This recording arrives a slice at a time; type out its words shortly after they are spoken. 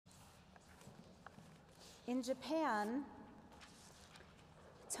In Japan,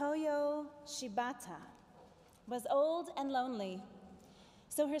 Toyo Shibata was old and lonely,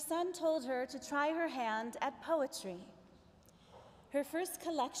 so her son told her to try her hand at poetry. Her first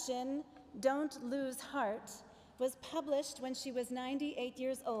collection, Don't Lose Heart, was published when she was 98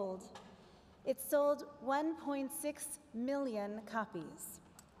 years old. It sold 1.6 million copies.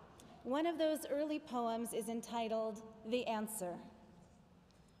 One of those early poems is entitled The Answer.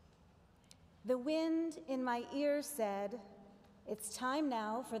 The wind in my ear said, "It's time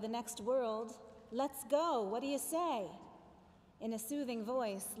now for the next world. Let's go, what do you say?" in a soothing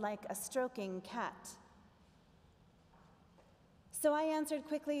voice like a stroking cat. So I answered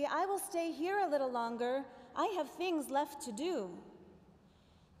quickly, "I will stay here a little longer. I have things left to do."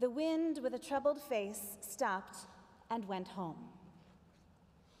 The wind, with a troubled face, stopped and went home.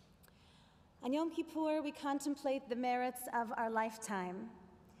 On Yom Kippur, we contemplate the merits of our lifetime.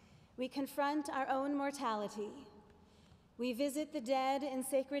 We confront our own mortality. We visit the dead in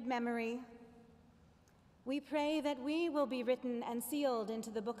sacred memory. We pray that we will be written and sealed into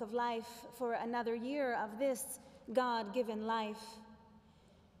the book of life for another year of this God-given life.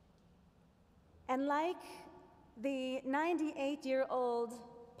 And like the 98-year-old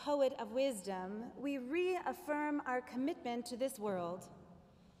poet of wisdom, we reaffirm our commitment to this world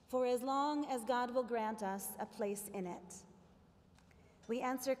for as long as God will grant us a place in it. We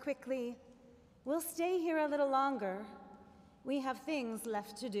answer quickly, "We'll stay here a little longer. We have things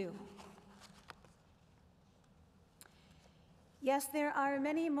left to do." Yes, there are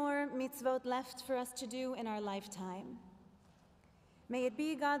many more mitzvot left for us to do in our lifetime. May it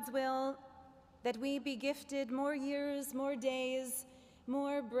be God's will that we be gifted more years, more days,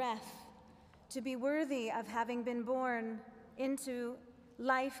 more breath to be worthy of having been born into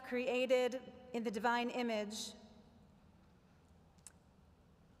life created in the divine image.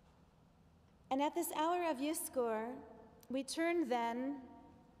 And at this hour of Yizkor, we turn then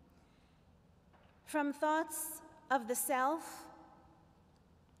from thoughts of the self,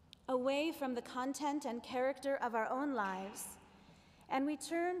 away from the content and character of our own lives, and we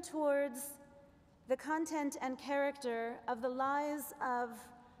turn towards the content and character of the lives of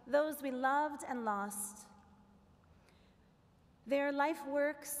those we loved and lost. Their life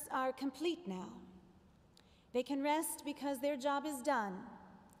works are complete now. They can rest because their job is done.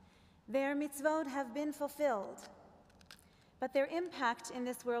 Their mitzvot have been fulfilled, but their impact in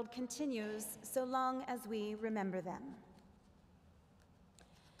this world continues so long as we remember them.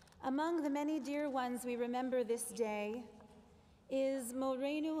 Among the many dear ones we remember this day is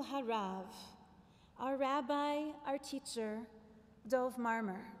Morenu Harav, our rabbi, our teacher, Dow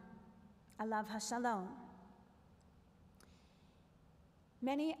Marmur, Alav Hashalom.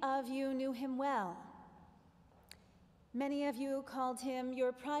 Many of you knew him well. Many of you called him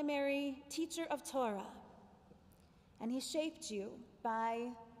your primary teacher of Torah, and he shaped you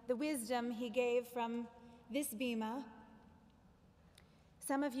by the wisdom he gave from this bima.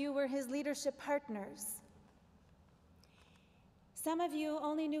 Some of you were his leadership partners. Some of you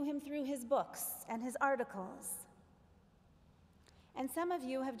only knew him through his books and his articles. And some of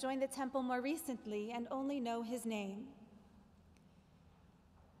you have joined the temple more recently and only know his name.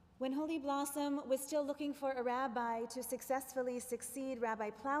 When Holy Blossom was still looking for a rabbi to successfully succeed Rabbi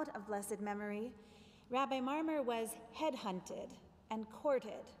Plaut of blessed memory, Rabbi Marmur was headhunted and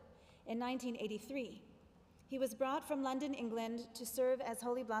courted in 1983. He was brought from London, England, to serve as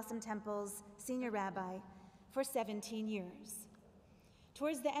Holy Blossom Temple's senior rabbi for 17 years.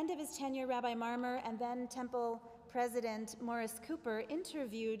 Towards the end of his tenure, Rabbi Marmur and then Temple President Morris Cooper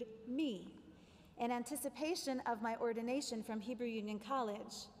interviewed me in anticipation of my ordination from Hebrew Union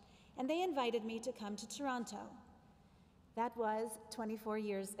College, and they invited me to come to Toronto. That was 24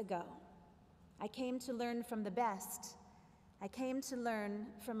 years ago. I came to learn from the best. I came to learn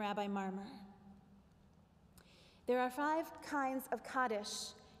from Rabbi Marmur. There are 5 kinds of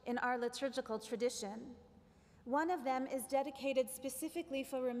Kaddish in our liturgical tradition. One of them is dedicated specifically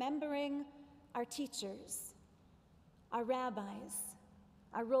for remembering our teachers, our rabbis,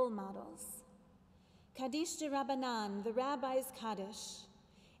 our role models. Kaddish de Rabbanan, the rabbi's Kaddish.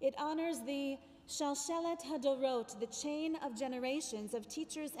 It honors the Shalshelet Hadorot, the chain of generations of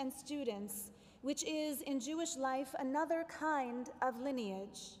teachers and students, which is, in Jewish life, another kind of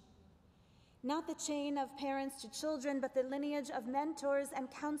lineage. Not the chain of parents to children, but the lineage of mentors and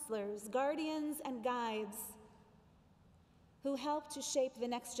counselors, guardians and guides, who help to shape the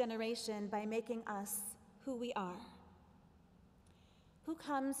next generation by making us who we are. Who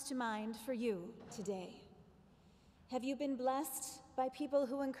comes to mind for you today? Have you been blessed by people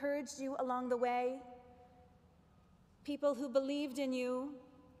who encouraged you along the way? People who believed in you?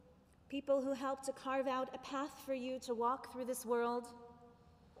 people who help to carve out a path for you to walk through this world.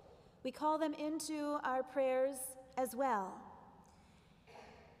 We call them into our prayers as well.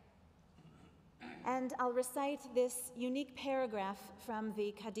 And I'll recite this unique paragraph from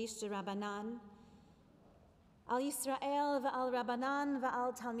the Kaddish de Rabbanan. Al Yisrael va'al Rabbanan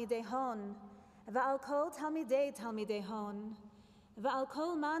va'al Talmidei Hon, va'al kol Talmidei Hon, va'al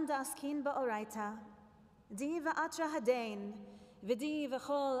kol man da'askin ba'oraita, di va'atra hadain, v'di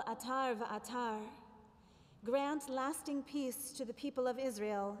v'chol atar va'atar. Grant lasting peace to the people of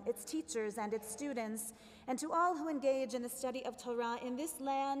Israel, its teachers and its students, and to all who engage in the study of Torah in this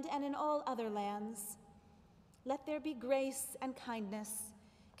land and in all other lands. Let there be grace and kindness,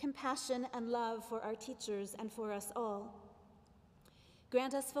 compassion and love for our teachers and for us all.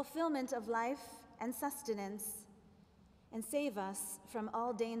 Grant us fulfillment of life and sustenance, and save us from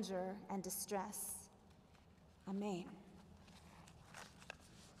all danger and distress. Amen.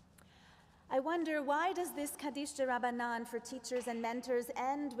 I wonder, why does this Kaddish de Rabbanan for teachers and mentors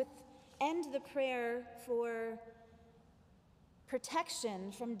end the prayer for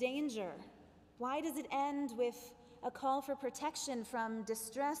protection from danger? Why does it end with a call for protection from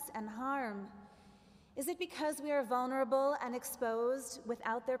distress and harm? Is it because we are vulnerable and exposed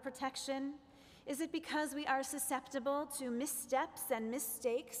without their protection? Is it because we are susceptible to missteps and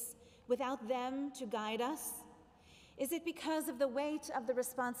mistakes without them to guide us? Is it because of the weight of the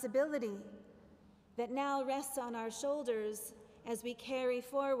responsibility that now rests on our shoulders as we carry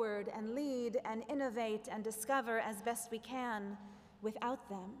forward and lead and innovate and discover as best we can without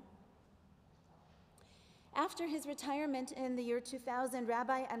them? After his retirement in the year 2000,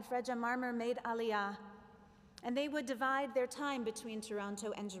 Rabbi and Fredja Marmur made Aliyah, and they would divide their time between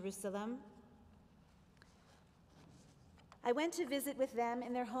Toronto and Jerusalem. I went to visit with them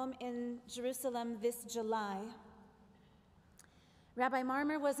in their home in Jerusalem this July. Rabbi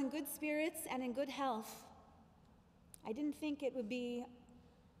Marmur was in good spirits and in good health. I didn't think it would be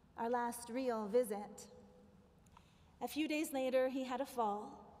our last real visit. A few days later, he had a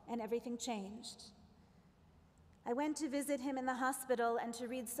fall, and everything changed. I went to visit him in the hospital and to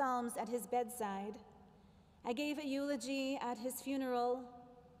read Psalms at his bedside. I gave a eulogy at his funeral.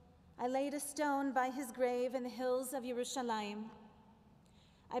 I laid a stone by his grave in the hills of Yerushalayim.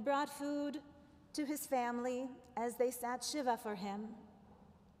 I brought food to his family as they sat Shiva for him.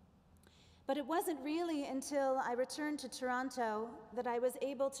 But it wasn't really until I returned to Toronto that I was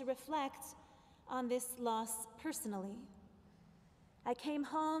able to reflect on this loss personally. I came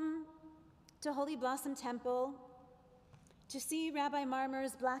home to Holy Blossom Temple to see Rabbi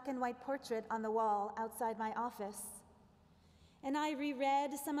Marmur's black and white portrait on the wall outside my office. And I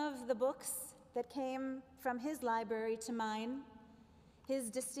reread some of the books that came from his library to mine, his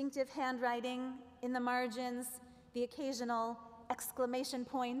distinctive handwriting in the margins, the occasional exclamation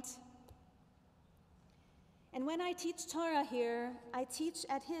point. And when I teach Torah here, I teach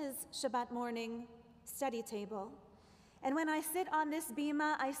at his Shabbat morning study table. And when I sit on this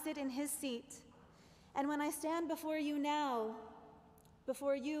bima, I sit in his seat. And when I stand before you now,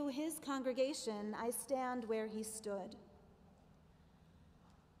 before you, his congregation, I stand where he stood.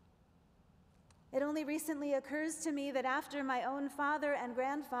 It only recently occurs to me that after my own father and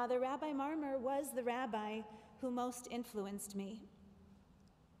grandfather, Rabbi Marmur was the rabbi who most influenced me.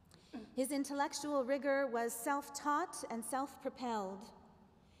 His intellectual rigor was self-taught and self-propelled.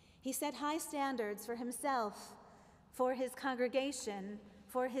 He set high standards for himself, for his congregation,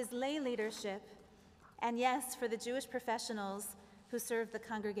 for his lay leadership, and yes, for the Jewish professionals who served the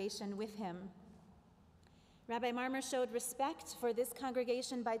congregation with him. Rabbi Marmur showed respect for this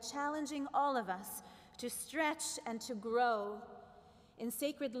congregation by challenging all of us to stretch and to grow in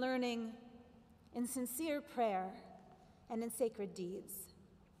sacred learning, in sincere prayer, and in sacred deeds.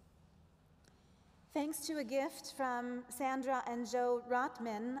 Thanks to a gift from Sandra and Joe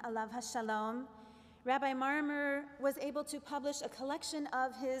Rotman, Alav Hashalom, Rabbi Marmur was able to publish a collection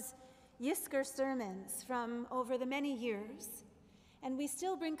of his Yizkor sermons from over the many years. And we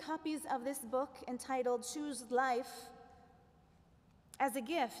still bring copies of this book entitled Choose Life as a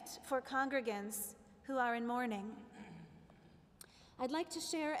gift for congregants who are in mourning. I'd like to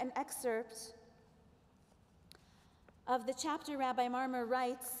share an excerpt of the chapter Rabbi Marmur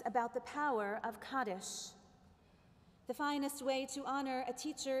writes about the power of Kaddish. The finest way to honor a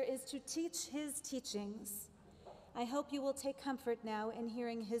teacher is to teach his teachings. I hope you will take comfort now in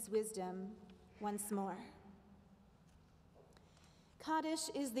hearing his wisdom once more. Kaddish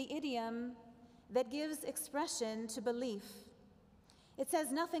is the idiom that gives expression to belief. It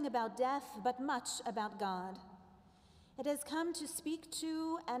says nothing about death, but much about God. It has come to speak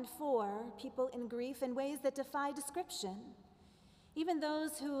to and for people in grief in ways that defy description. Even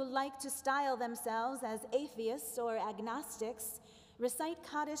those who like to style themselves as atheists or agnostics recite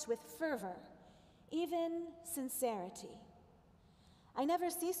Kaddish with fervor, even sincerity. I never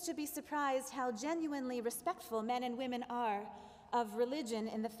cease to be surprised how genuinely respectful men and women are of religion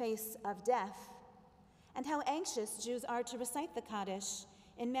in the face of death, and how anxious Jews are to recite the Kaddish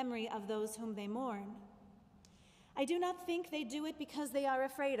in memory of those whom they mourn. I do not think they do it because they are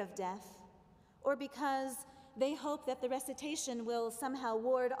afraid of death, or because they hope that the recitation will somehow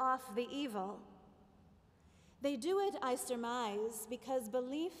ward off the evil. They do it, I surmise, because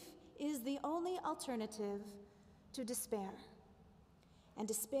belief is the only alternative to despair. And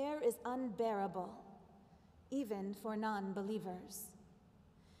despair is unbearable, even for non-believers.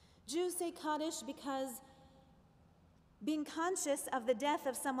 Jews say Kaddish because being conscious of the death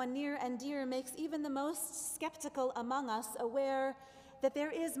of someone near and dear makes even the most skeptical among us aware that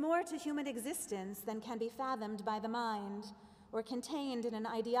there is more to human existence than can be fathomed by the mind, or contained in an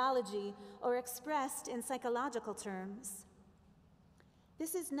ideology, or expressed in psychological terms.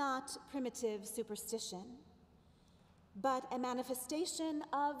 This is not primitive superstition, but a manifestation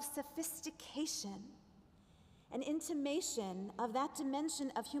of sophistication, an intimation of that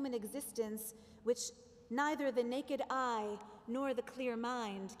dimension of human existence which neither the naked eye nor the clear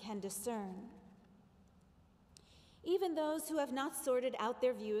mind can discern. Even those who have not sorted out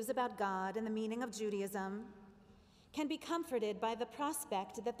their views about God and the meaning of Judaism can be comforted by the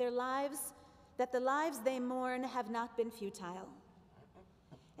prospect that the lives they mourn have not been futile.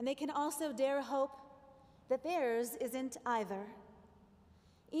 And they can also dare hope that theirs isn't either.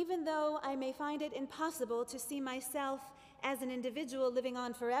 Even though I may find it impossible to see myself as an individual living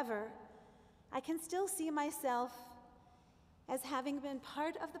on forever, I can still see myself as having been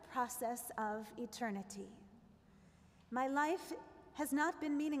part of the process of eternity. My life has not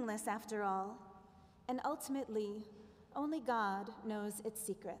been meaningless after all, and ultimately, only God knows its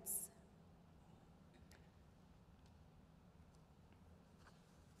secrets.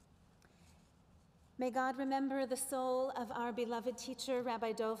 May God remember the soul of our beloved teacher,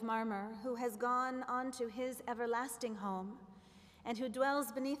 Rabbi Dow Marmur, who has gone on to his everlasting home and who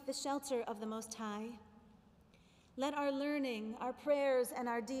dwells beneath the shelter of the Most High. Let our learning, our prayers, and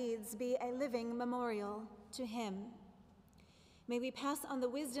our deeds be a living memorial to him. May we pass on the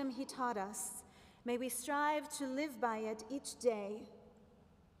wisdom he taught us. May we strive to live by it each day.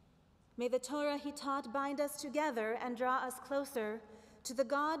 May the Torah he taught bind us together and draw us closer to the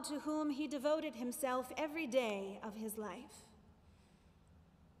God to whom he devoted himself every day of his life.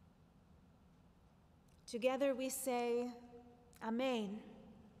 Together we say, Amen.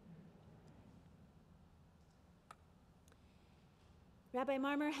 Rabbi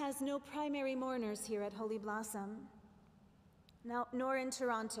Marmur has no primary mourners here at Holy Blossom, nor in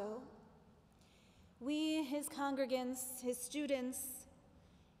Toronto. We, his congregants, his students,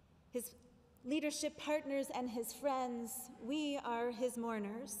 his leadership partners, and his friends, we are his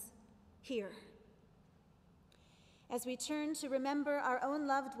mourners here. As we turn to remember our own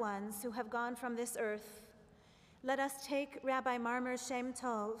loved ones who have gone from this earth, let us take Rabbi Marmur's Shem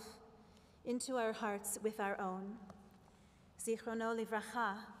Tov into our hearts with our own. Zichrono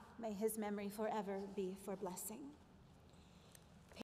livracha, may his memory forever be for blessing.